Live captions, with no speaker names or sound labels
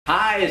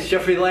Hi, it's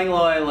Jeffrey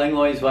Langlois,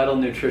 Langlois Vital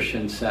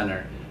Nutrition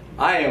Center.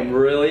 I am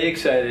really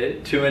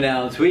excited to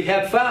announce we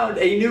have found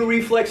a new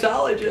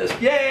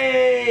reflexologist.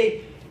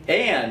 Yay!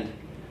 And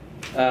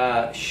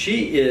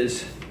she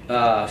is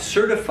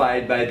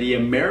certified by the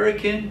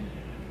American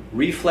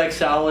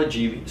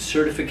Reflexology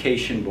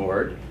Certification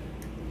Board.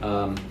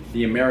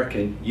 The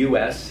American,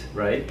 U.S.,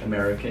 right?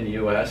 American,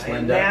 U.S.,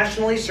 Linda?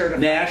 Nationally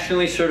certified.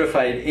 Nationally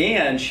certified,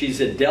 and she's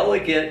a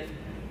delegate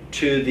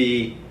to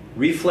the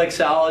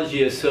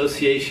Reflexology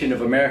Association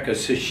of America.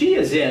 So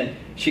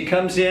she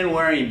comes in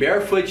wearing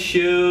barefoot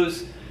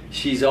shoes.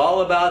 She's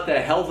all about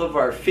the health of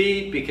our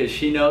feet because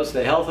she knows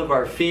the health of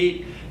our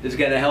feet is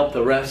going to help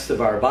the rest of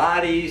our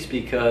bodies,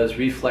 because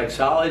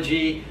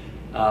reflexology,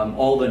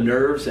 all the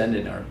nerves end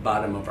in our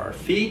bottom of our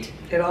feet.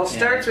 It all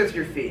starts with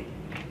your feet.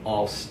 It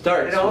all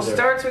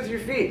starts with your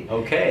feet.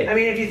 Okay. I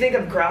mean, if you think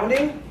of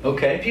grounding,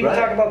 people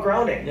talk about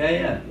grounding.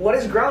 Yeah. What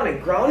is grounding?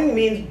 Grounding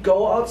means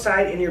go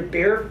outside in your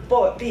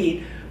barefoot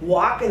feet,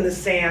 walk in the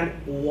sand,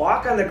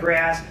 walk on the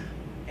grass,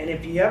 and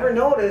if you ever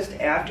noticed,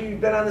 after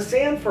you've been on the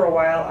sand for a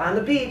while on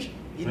the beach,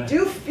 you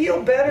do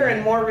feel better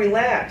and more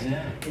relaxed.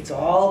 Yeah. It's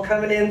all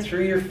coming in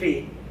through your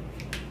feet.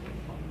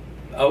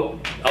 Oh,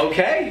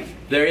 okay.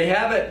 There you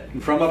have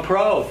it from a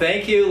pro.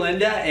 Thank you,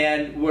 Linda.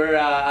 And we're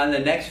on the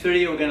next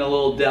video, we're going to do a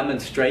little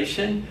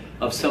demonstration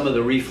of some of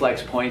the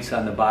reflex points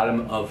on the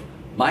bottom of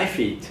my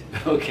feet.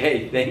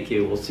 Okay, thank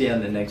you. We'll see you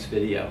on the next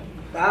video.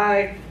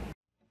 Bye.